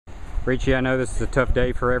Richy, I know this is a tough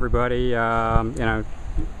day for everybody, you know,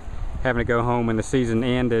 having to go home when the season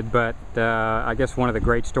ended, but I guess one of the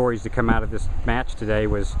great stories to come out of this match today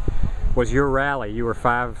was your rally. You were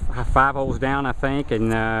five holes down, I think,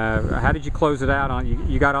 and how did you close it out?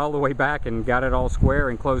 You got all the way back and got it all square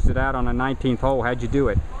and closed it out on the 19th hole. How'd you do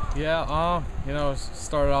it? Yeah, you know,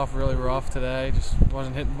 started off really rough today. Just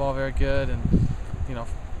wasn't hitting the ball very good, and you know,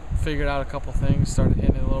 figured out a couple things. Started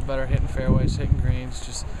hitting it a little better, hitting fairways, hitting greens,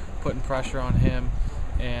 just putting pressure on him.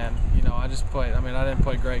 And you know, I just played. I mean, I didn't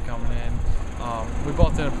play great coming in. We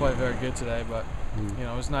both didn't play very good today, but you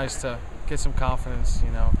know, it was nice to get some confidence.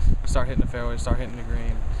 You know, start hitting the fairway, start hitting the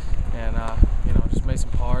green, and you know, just made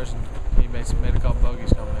some pars, and he made a couple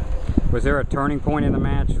bogeys coming in. Was there a turning point in the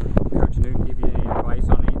match? Coach Newton give you any advice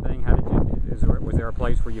on anything? How did you? Was there a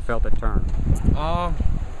place where you felt it turn?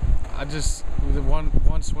 I just the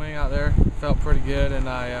one swing out there felt pretty good, and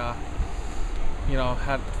I you know,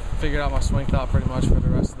 had figured out my swing thought pretty much for the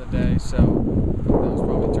rest of the day. So that was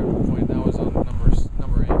probably the turning point. That was on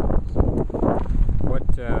number 8. What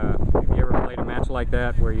have you ever played a match like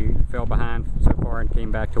that where you fell behind so far and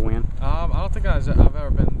came back to win? I don't think I've ever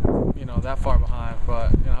been, you know, that far behind,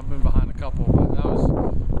 but you know, I've been behind a couple, but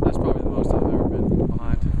that's probably the most I've ever been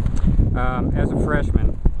behind. As a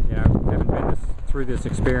freshman, you know, having been through this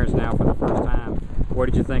experience now for the first time, what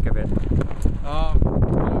did you think of it? You know,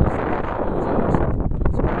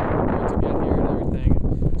 it's great to get here and everything.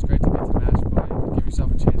 And it's great to get to match play, give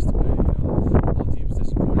yourself a chance to win. You know, the whole team's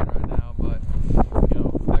disappointed right now, but you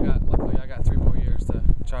know, luckily I got 3 more years to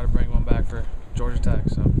try to bring one back for Georgia Tech.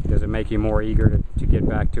 So does it make you more eager to get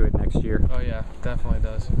back to it next year? Oh yeah, definitely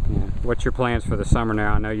does. Yeah. What's your plans for the summer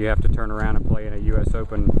now? I know you have to turn around and play in a U.S.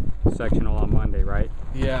 Open sectional on Monday, right?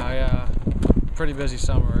 Yeah, pretty busy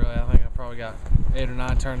summer really. I think I probably got 8 or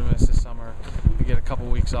 9 tournaments this summer. We get a couple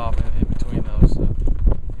weeks off in between those, so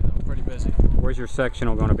you know, pretty busy. Where's your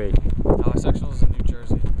sectional going to be? Sectional is in New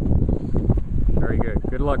Jersey. Very good.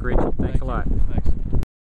 Good luck, Richy. Thanks a lot. Thanks.